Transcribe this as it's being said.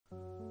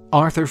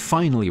Arthur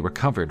finally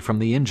recovered from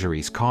the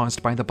injuries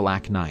caused by the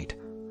Black Knight,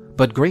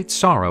 but great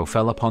sorrow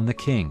fell upon the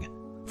king,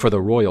 for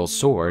the royal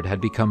sword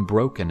had become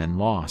broken and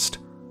lost.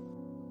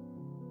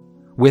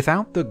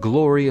 Without the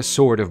glorious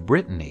sword of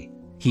Brittany,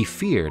 he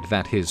feared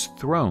that his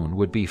throne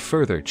would be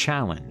further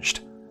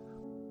challenged.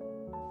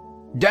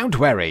 "Don't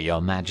worry,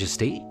 your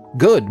majesty.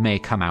 Good may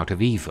come out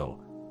of evil."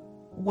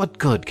 "What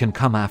good can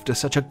come after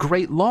such a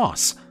great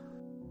loss?"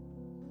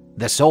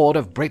 "The sword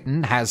of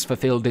Britain has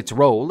fulfilled its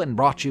role and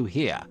brought you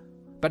here.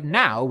 But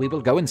now we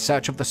will go in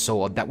search of the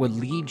sword that will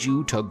lead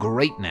you to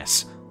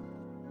greatness."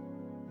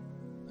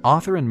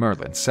 Arthur and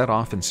Merlin set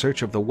off in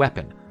search of the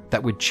weapon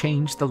that would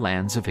change the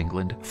lands of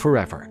England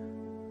forever.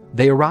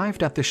 They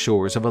arrived at the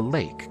shores of a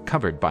lake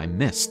covered by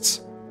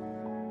mists.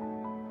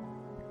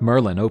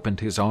 Merlin opened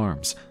his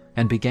arms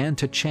and began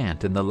to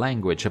chant in the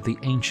language of the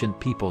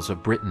ancient peoples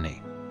of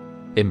Brittany.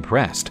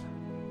 Impressed,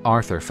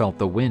 Arthur felt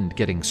the wind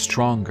getting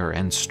stronger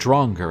and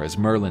stronger as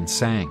Merlin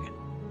sang.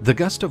 The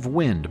gust of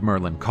wind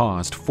Merlin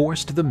caused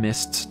forced the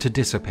mists to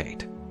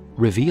dissipate,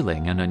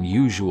 revealing an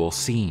unusual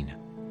scene.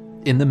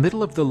 In the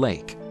middle of the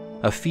lake,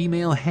 a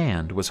female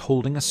hand was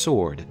holding a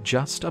sword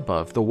just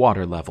above the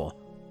water level.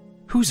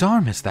 Whose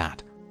arm is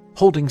that,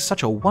 holding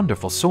such a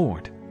wonderful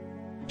sword?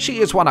 She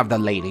is one of the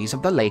ladies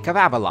of the Lake of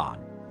Avalon,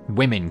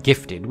 women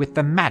gifted with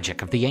the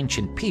magic of the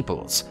ancient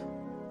peoples.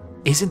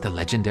 Isn't the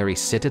legendary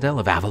citadel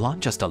of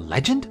Avalon just a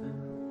legend?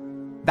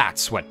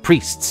 That's what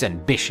priests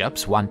and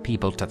bishops want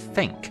people to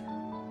think.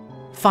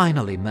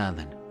 Finally,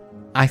 Merlin.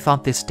 I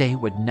thought this day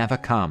would never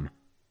come.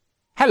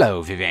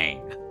 Hello, Vivain.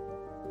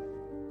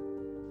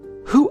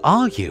 Who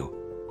are you?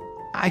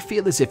 I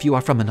feel as if you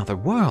are from another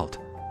world.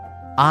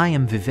 I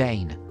am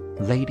Vivain,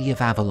 Lady of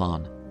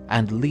Avalon,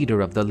 and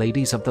leader of the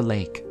Ladies of the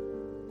Lake.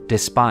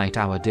 Despite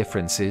our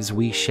differences,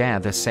 we share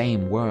the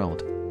same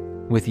world.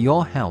 With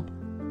your help,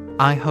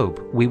 I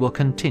hope we will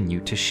continue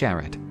to share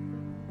it.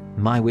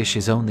 My wish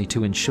is only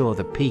to ensure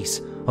the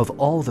peace of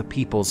all the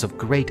peoples of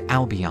Great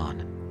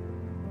Albion.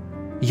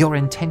 Your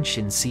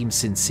intentions seem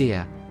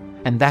sincere,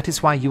 and that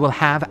is why you will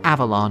have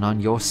Avalon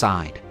on your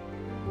side.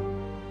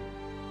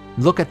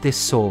 Look at this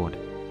sword.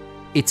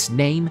 Its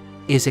name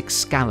is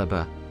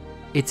Excalibur.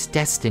 Its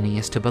destiny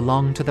is to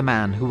belong to the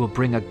man who will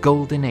bring a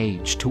golden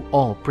age to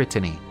all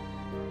Brittany.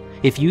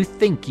 If you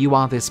think you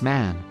are this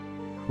man,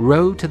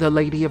 row to the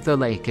Lady of the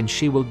Lake and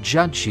she will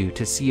judge you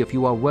to see if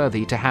you are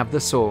worthy to have the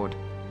sword.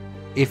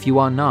 If you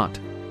are not,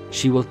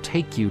 she will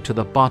take you to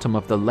the bottom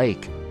of the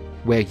lake,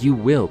 where you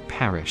will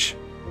perish.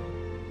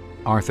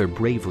 Arthur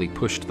bravely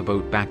pushed the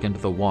boat back into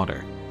the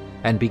water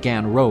and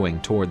began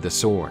rowing toward the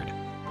sword.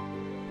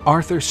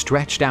 Arthur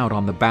stretched out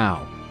on the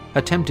bow,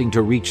 attempting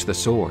to reach the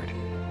sword.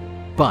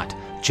 But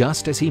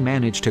just as he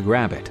managed to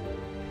grab it,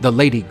 the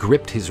lady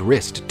gripped his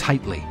wrist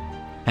tightly,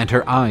 and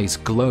her eyes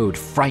glowed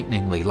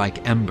frighteningly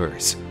like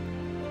embers.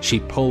 She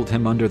pulled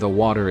him under the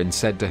water and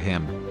said to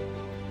him,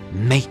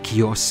 "Make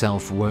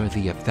yourself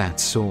worthy of that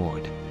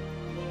sword."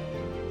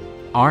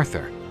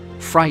 Arthur,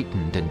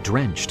 frightened and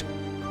drenched,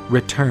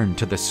 returned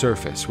to the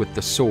surface with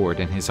the sword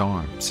in his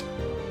arms.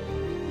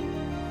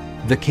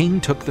 The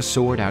king took the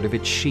sword out of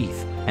its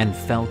sheath and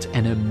felt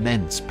an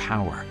immense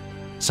power,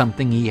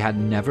 something he had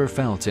never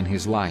felt in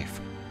his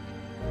life.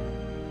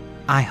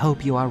 I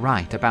hope you are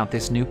right about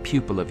this new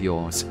pupil of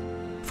yours,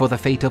 for the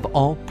fate of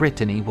all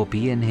Brittany will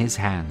be in his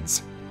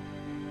hands.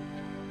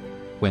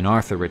 When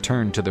Arthur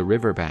returned to the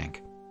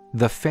riverbank,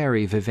 the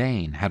fairy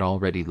Vivain had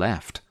already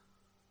left.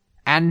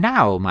 And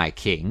now, my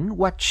king,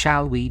 what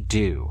shall we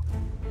do?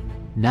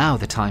 Now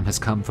the time has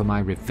come for my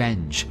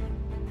revenge.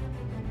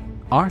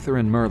 Arthur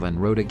and Merlin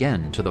rode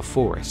again to the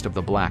forest of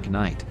the Black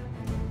Knight.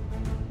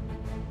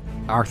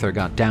 Arthur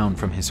got down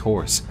from his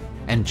horse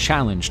and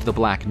challenged the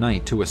Black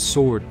Knight to a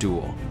sword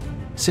duel,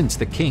 since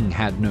the king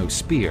had no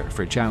spear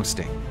for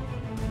jousting.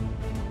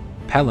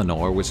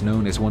 Pellinore was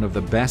known as one of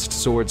the best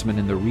swordsmen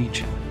in the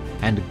region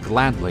and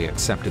gladly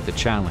accepted the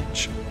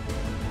challenge.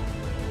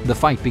 The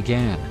fight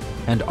began,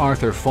 and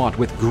Arthur fought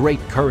with great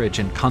courage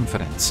and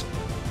confidence.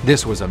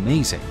 This was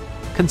amazing,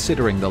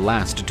 considering the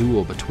last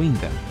duel between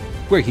them,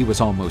 where he was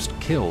almost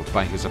killed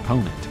by his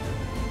opponent.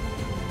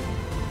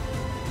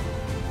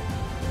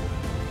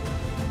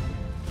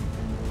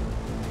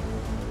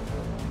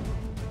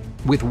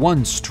 With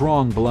one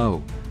strong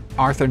blow,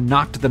 Arthur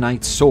knocked the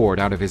knight's sword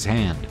out of his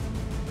hand.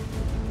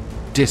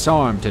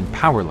 Disarmed and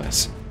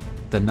powerless,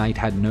 the knight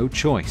had no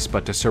choice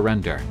but to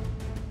surrender.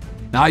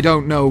 I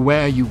don't know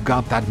where you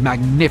got that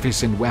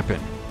magnificent weapon.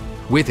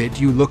 With it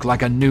you look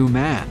like a new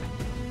man.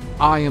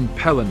 I am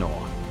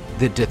Pellinore,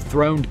 the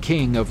dethroned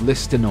king of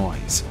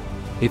Listinois.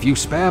 If you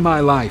spare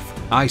my life,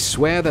 I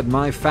swear that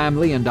my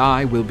family and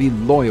I will be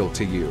loyal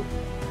to you.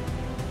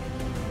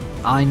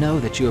 I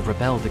know that you have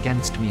rebelled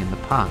against me in the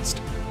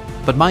past,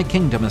 but my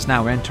kingdom is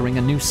now entering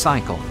a new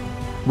cycle,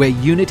 where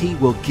unity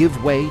will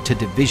give way to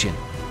division.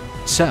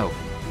 So,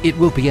 it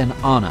will be an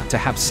honor to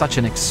have such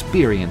an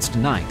experienced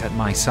knight at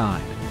my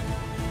side.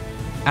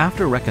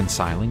 After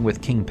reconciling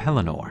with King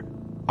Pellinore,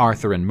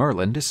 Arthur and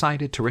Merlin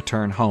decided to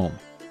return home.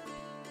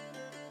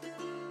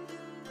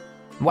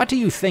 What do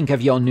you think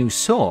of your new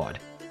sword?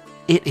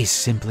 It is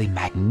simply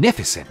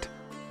magnificent.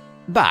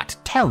 But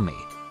tell me,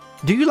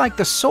 do you like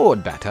the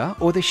sword better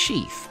or the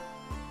sheath?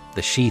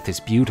 The sheath is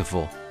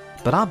beautiful,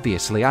 but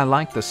obviously I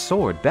like the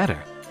sword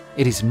better.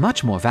 It is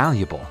much more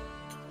valuable.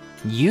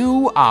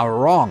 You are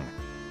wrong.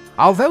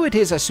 Although it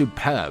is a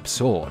superb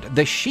sword,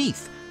 the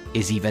sheath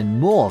is even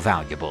more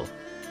valuable.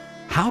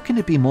 How can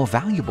it be more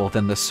valuable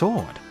than the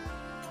sword?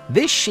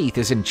 This sheath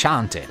is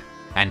enchanted,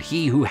 and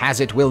he who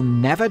has it will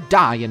never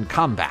die in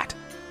combat.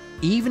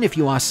 Even if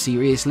you are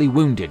seriously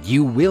wounded,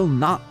 you will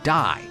not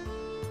die.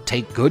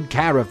 Take good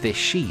care of this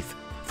sheath,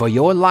 for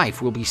your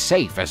life will be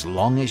safe as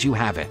long as you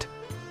have it.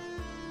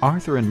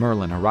 Arthur and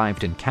Merlin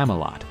arrived in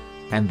Camelot,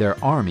 and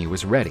their army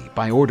was ready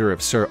by order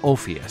of Sir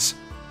Ulfius.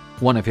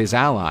 One of his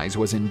allies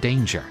was in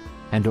danger,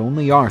 and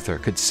only Arthur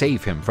could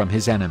save him from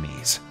his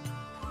enemies.